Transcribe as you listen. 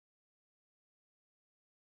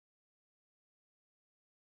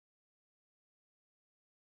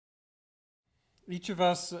Each of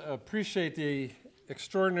us appreciate the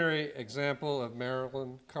extraordinary example of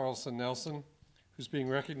Marilyn Carlson Nelson, who's being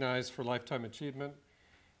recognized for lifetime achievement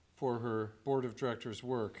for her board of directors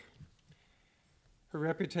work. Her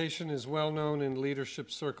reputation is well known in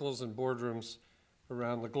leadership circles and boardrooms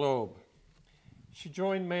around the globe. She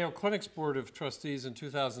joined Mayo Clinic's board of trustees in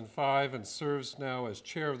 2005 and serves now as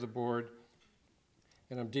chair of the board,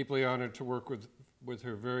 and I'm deeply honored to work with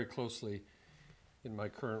her very closely in my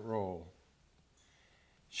current role.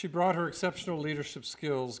 She brought her exceptional leadership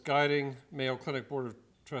skills guiding Mayo Clinic Board of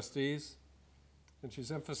Trustees, and she's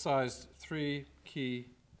emphasized three key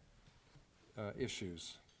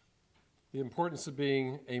issues. The importance of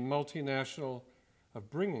bringing a multinational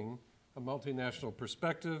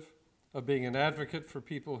perspective, of being an advocate for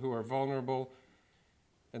people who are vulnerable,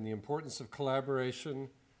 and the importance of collaboration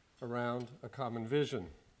around a common vision.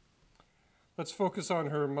 Let's focus on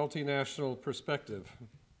her multinational perspective.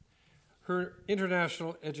 Her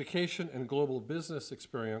international education and global business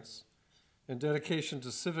experience and dedication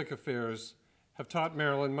to civic affairs have taught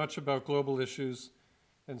Marilyn much about global issues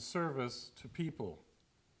and service to people.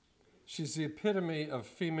 She's the epitome of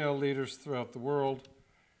female leaders throughout the world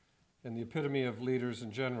and the epitome of leaders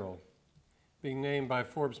in general, being named by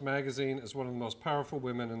Forbes magazine as one of the most powerful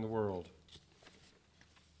women in the world.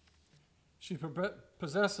 She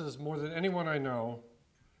possesses, more than anyone I know,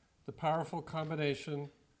 the powerful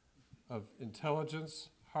combination of intelligence,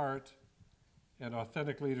 heart, and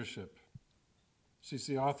authentic leadership. She's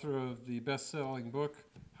the author of the best-selling book,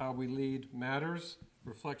 How We Lead Matters,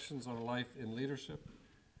 Reflections on Life in Leadership,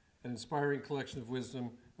 an inspiring collection of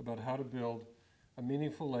wisdom about how to build a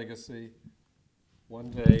meaningful legacy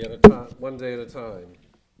one day at a time.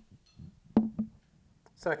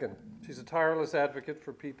 Second, she's a tireless advocate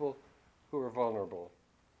for people who are vulnerable.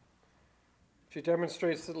 She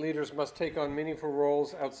demonstrates that leaders must take on meaningful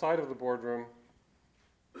roles outside of the boardroom.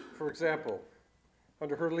 For example,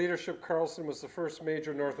 under her leadership, Carlson was the first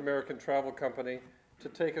major North American travel company to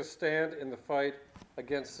take a stand in the fight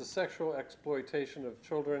against the sexual exploitation of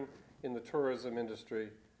children in the tourism industry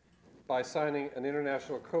by signing an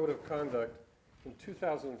international code of conduct in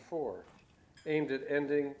 2004 aimed at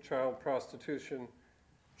ending child prostitution,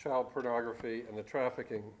 child pornography, and the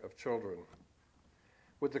trafficking of children.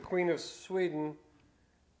 With the Queen of Sweden,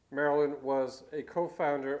 Marilyn was a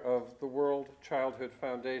co-founder of the World Childhood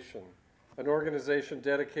Foundation, an organization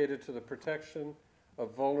dedicated to the protection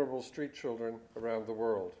of vulnerable street children around the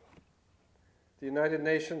world. The United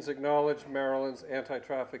Nations acknowledged Marilyn's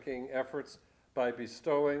anti-trafficking efforts by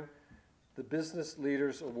bestowing the Business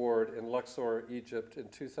Leaders Award in Luxor, Egypt in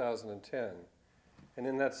 2010. And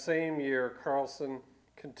in that same year, Carlson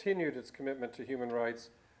continued its commitment to human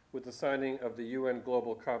rights with the signing of the UN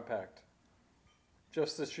Global Compact.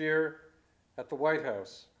 Just this year, at the White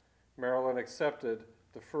House, Marilyn accepted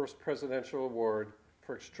the first presidential award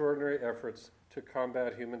for extraordinary efforts to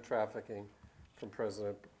combat human trafficking from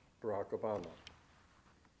President Barack Obama.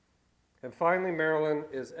 And finally, Marilyn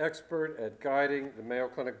is expert at guiding the Mayo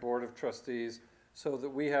Clinic Board of Trustees so that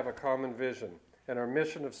we have a common vision, and our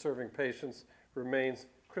mission of serving patients remains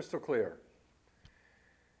crystal clear.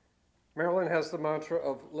 Marilyn has the mantra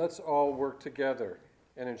of let's all work together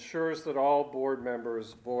and ensures that all board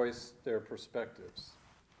members voice their perspectives.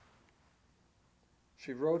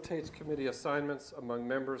 She rotates committee assignments among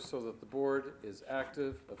members so that the board is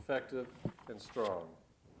active, effective, and strong.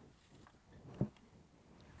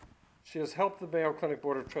 She has helped the Mayo Clinic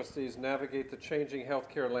Board of Trustees navigate the changing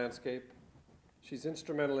healthcare landscape. She's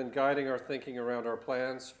instrumental in guiding our thinking around our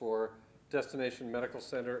plans for Destination Medical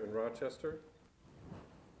Center in Rochester.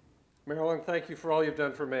 Marilyn, thank you for all you've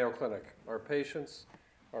done for Mayo Clinic, our patients,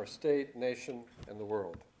 our state, nation, and the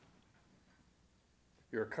world.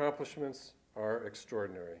 Your accomplishments are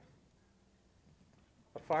extraordinary.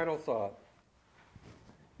 A final thought.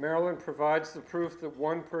 Marilyn provides the proof that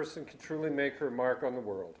one person can truly make her mark on the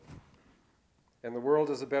world. And the world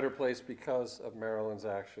is a better place because of Marilyn's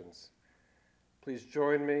actions. Please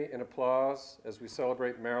join me in applause as we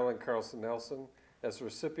celebrate Marilyn Carlson Nelson as the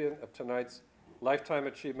recipient of tonight's Lifetime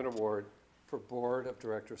Achievement Award for Board of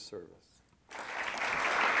Directors Service.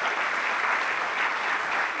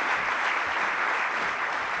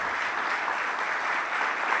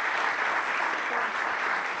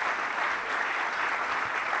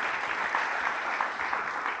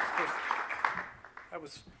 I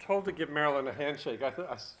was told to give Marilyn a handshake. I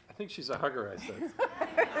think she's a hugger, I said.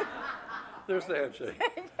 There's the handshake.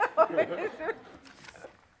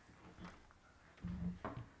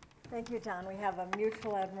 Thank you, John. We have a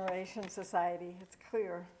mutual admiration society. It's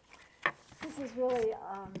clear. This is really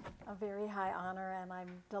a very high honor, and I'm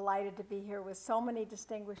delighted to be here with so many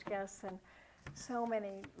distinguished guests. And so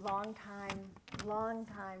many long-time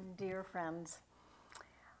dear friends.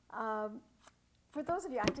 For those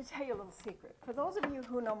of you, I have to tell you a little secret. For those of you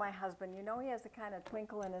who know my husband, you know he has a kind of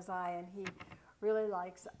twinkle in his eye and he really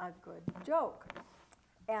likes a good joke.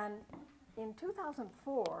 And in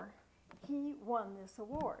 2004, he won this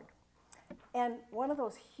award. And one of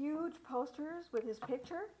those huge posters with his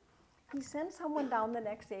picture, he sent someone down the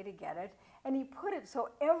next day to get it, and he put it so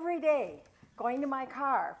every day, going to my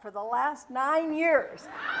car for the last 9 years,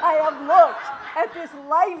 I have looked at this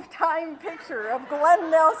lifetime picture of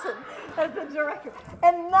Glenn Nelson as the director.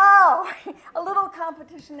 And now, a little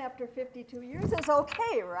competition after 52 years is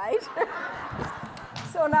okay, right?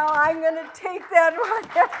 So now I'm going to take that one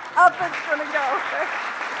up. It's going to go.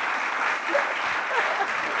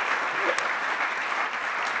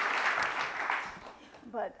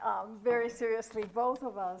 But very seriously, both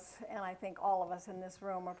of us, and I think all of us in this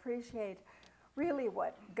room, appreciate really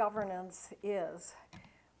what governance is.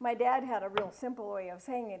 My dad had a real simple way of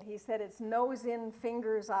saying it. He said it's nose in,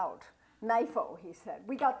 fingers out. NIFO, he said.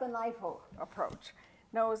 We got the NIFO approach.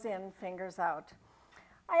 Nose in, fingers out.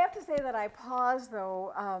 I have to say that I paused,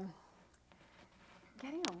 though,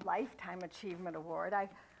 getting a Lifetime Achievement Award.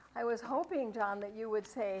 I was hoping, John, that you would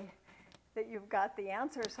say that you've got the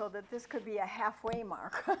answer so that this could be a halfway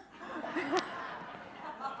mark.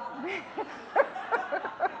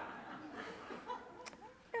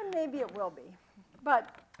 And maybe it will be.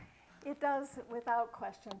 But it does, without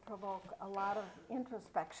question, provoke a lot of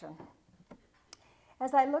introspection.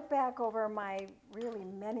 As I look back over my really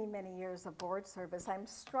many, many years of board service, I'm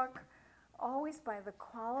struck always by the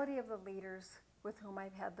quality of the leaders with whom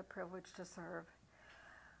I've had the privilege to serve.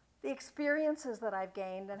 The experiences that I've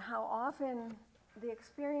gained and how often the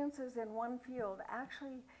experiences in one field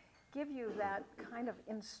actually give you that kind of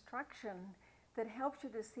instruction that helps you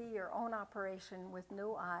to see your own operation with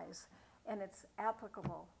new eyes, and it's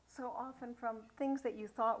applicable so often from things that you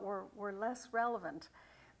thought were less relevant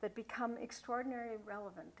that become extraordinarily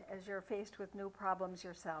relevant as you're faced with new problems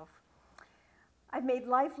yourself. I've made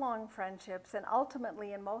lifelong friendships, and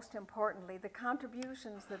ultimately and most importantly, the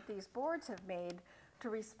contributions that these boards have made to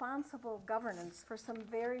responsible governance for some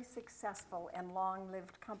very successful and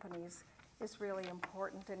long-lived companies is really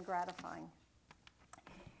important and gratifying.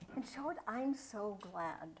 In short, I'm so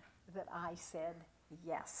glad that I said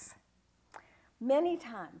yes. Many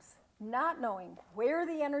times, not knowing where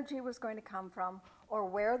the energy was going to come from or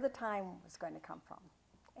where the time was going to come from.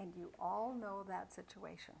 And you all know that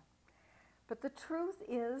situation. But the truth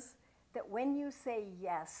is that when you say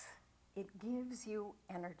yes, it gives you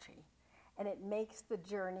energy, and it makes the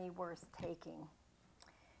journey worth taking.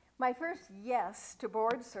 My first yes to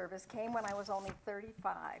board service came when I was only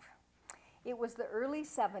 35. It was the early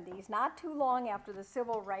 70s, not too long after the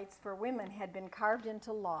civil rights for women had been carved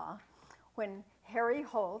into law, when Harry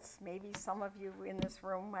Holtz, maybe some of you in this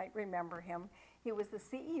room might remember him, he was the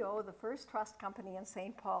CEO of the first trust company in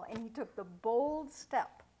St. Paul, and he took the bold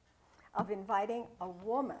step of inviting a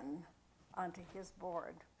woman onto his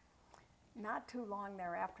board. Not too long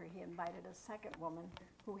thereafter, he invited a second woman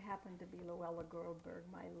who happened to be Luella Goldberg,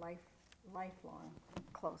 my lifelong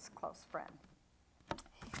close friend.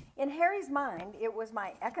 In Harry's mind, it was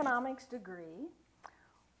my economics degree,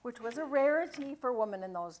 which was a rarity for women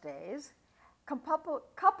in those days,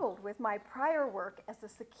 coupled with my prior work as a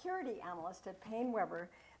security analyst at Payne Weber,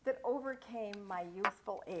 that overcame my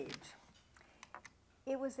youthful age.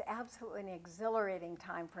 It was absolutely an exhilarating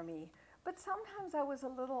time for me, but sometimes I was a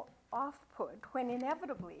little off-put when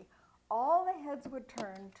inevitably all the heads would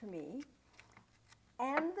turn to me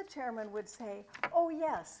and the chairman would say, "Oh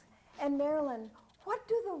yes, and Marilyn, what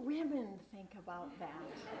do the women think about that?"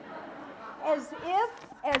 As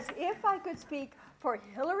if I could speak for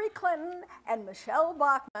Hillary Clinton and Michelle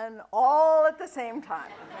Bachmann all at the same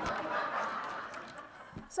time.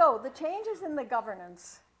 So the changes in the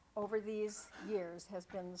governance over these years has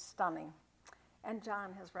been stunning, and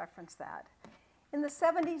John has referenced that. In the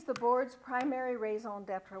 70s, the board's primary raison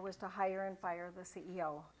d'etre was to hire and fire the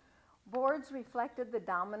CEO. Boards reflected the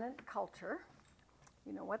dominant culture,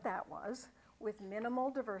 you know what that was, with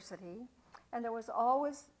minimal diversity, and there was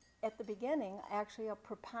always, at the beginning, actually a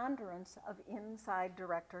preponderance of inside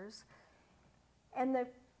directors, and the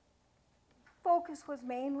focus was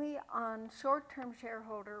mainly on short-term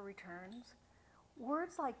shareholder returns.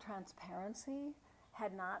 Words like transparency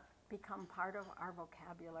had not become part of our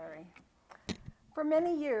vocabulary. For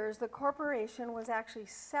many years, the corporation was actually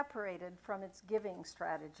separated from its giving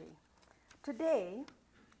strategy. Today,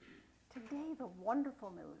 the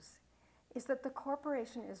wonderful news is that the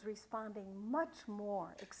corporation is responding much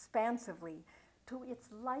more expansively to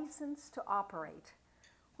its license to operate,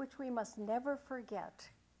 which we must never forget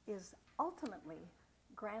is ultimately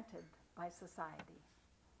granted by society.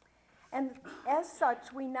 And as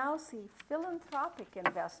such, we now see philanthropic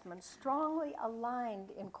investments strongly aligned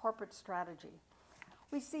in corporate strategy.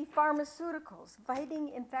 We see pharmaceuticals fighting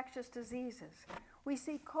infectious diseases. We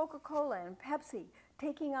see Coca-Cola and Pepsi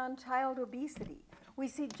taking on child obesity. We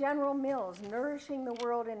see General Mills nourishing the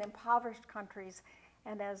world in impoverished countries.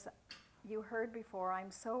 And as you heard before, I'm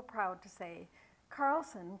so proud to say,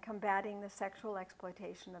 Carlson combating the sexual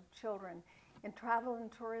exploitation of children in travel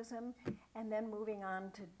and tourism, and then moving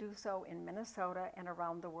on to do so in Minnesota and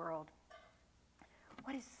around the world.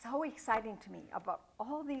 What is so exciting to me about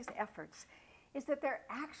all these efforts is that they're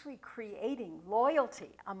actually creating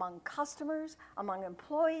loyalty among customers, among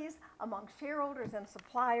employees, among shareholders and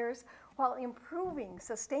suppliers, while improving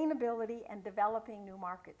sustainability and developing new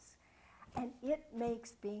markets. And it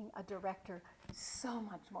makes being a director so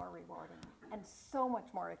much more rewarding and so much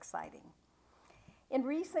more exciting. In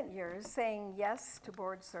recent years, saying yes to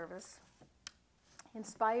board service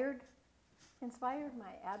inspired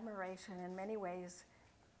my admiration in many ways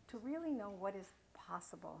to really know what is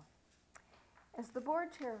possible. As the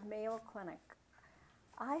board chair of Mayo Clinic,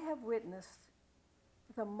 I have witnessed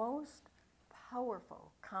the most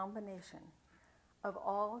powerful combination of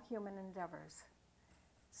all human endeavors: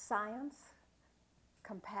 science,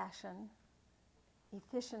 compassion,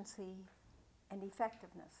 efficiency, and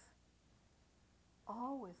effectiveness,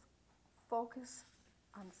 all with focus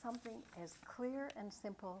on something as clear and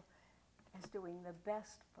simple as doing the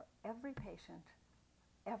best for every patient,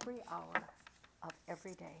 every hour of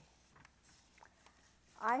every day.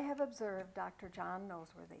 I have observed Dr. John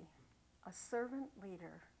Noseworthy, a servant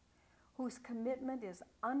leader whose commitment is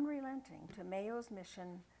unrelenting to Mayo's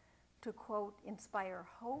mission to, quote, inspire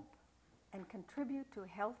hope and contribute to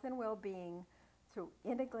health and well-being through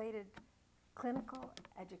integrated clinical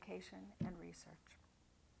education and research.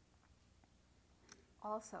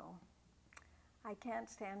 Also, I can't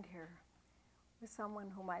stand here with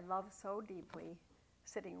someone whom I love so deeply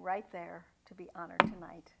sitting right there to be honored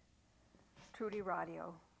tonight, Trudy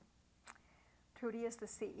Radio. Trudy is the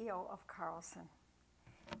CEO of Carlson.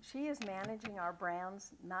 She is managing our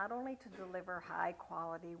brands not only to deliver high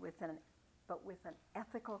quality but with an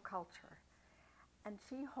ethical culture. And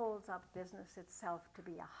she holds up business itself to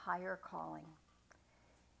be a higher calling.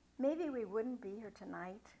 Maybe we wouldn't be here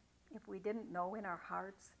tonight if we didn't know in our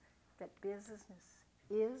hearts that business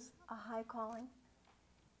is a high calling,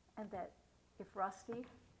 and that if Rusty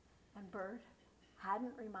and Bert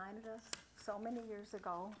hadn't reminded us so many years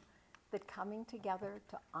ago that coming together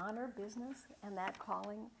to honor business and that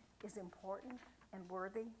calling is important and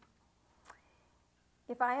worthy.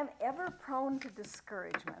 If I am ever prone to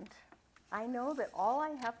discouragement, I know that all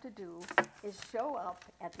I have to do is show up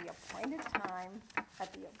at the appointed time,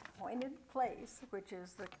 at the appointed place, which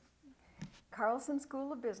is the Carlson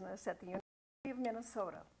School of Business at the University of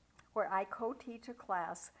Minnesota, where I co-teach a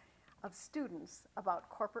class of students about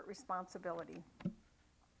corporate responsibility.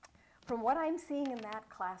 From what I'm seeing in that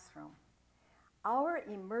classroom, our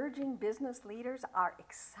emerging business leaders are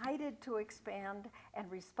excited to expand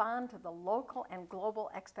and respond to the local and global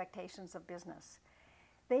expectations of business.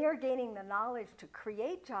 They are gaining the knowledge to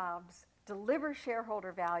create jobs, deliver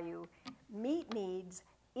shareholder value, meet needs,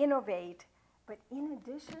 innovate, but in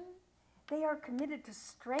addition, they are committed to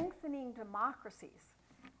strengthening democracies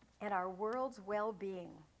and our world's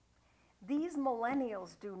well-being. These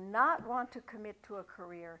millennials do not want to commit to a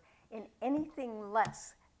career in anything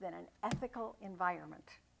less than an ethical environment.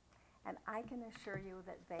 And I can assure you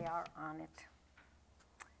that they are on it.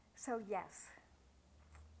 So yes,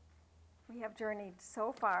 we have journeyed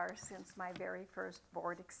so far since my very first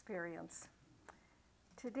board experience.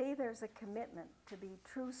 Today there's a commitment to be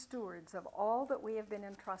true stewards of all that we have been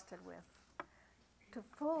entrusted with, to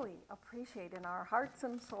fully appreciate in our hearts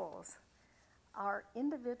and souls our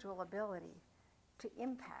individual ability to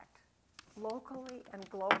impact locally and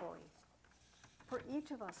globally, for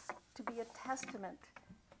each of us to be a testament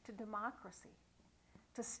to democracy,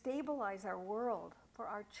 to stabilize our world for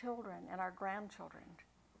our children and our grandchildren.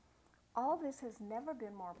 All this has never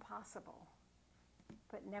been more possible,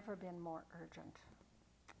 but never been more urgent.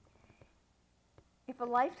 If a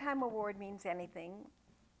lifetime award means anything,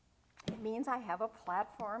 it means I have a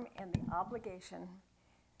platform and the obligation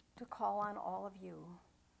to call on all of you,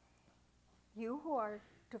 you who are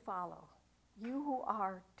to follow, you who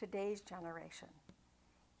are today's generation.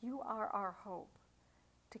 You are our hope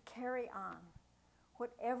to carry on,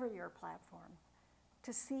 whatever your platform,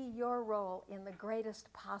 to see your role in the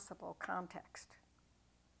greatest possible context.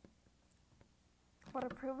 What a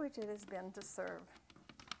privilege it has been to serve.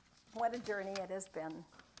 What a journey it has been.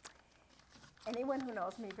 Anyone who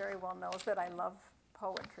knows me very well knows that I love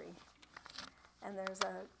poetry. And there's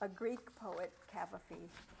a Greek poet, Cavaphy,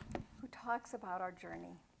 who talks about our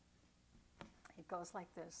journey. It goes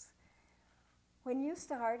like this. When you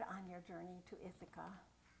start on your journey to Ithaca,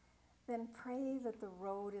 then pray that the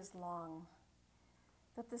road is long,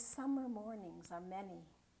 that the summer mornings are many,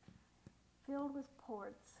 filled with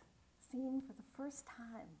ports seen for the first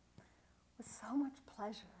time, with so much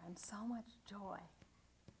pleasure and so much joy.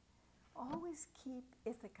 Always keep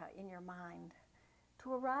Ithaca in your mind.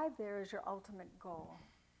 To arrive there is your ultimate goal.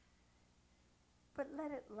 But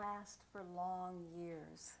let it last for long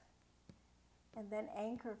years, and then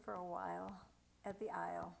anchor for a while at the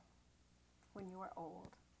Isle when you are old,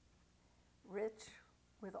 rich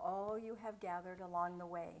with all you have gathered along the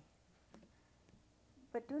way.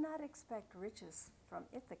 But do not expect riches from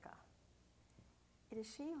Ithaca. It is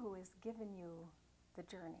she who has given you the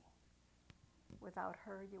journey. Without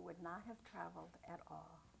her, you would not have traveled at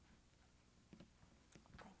all.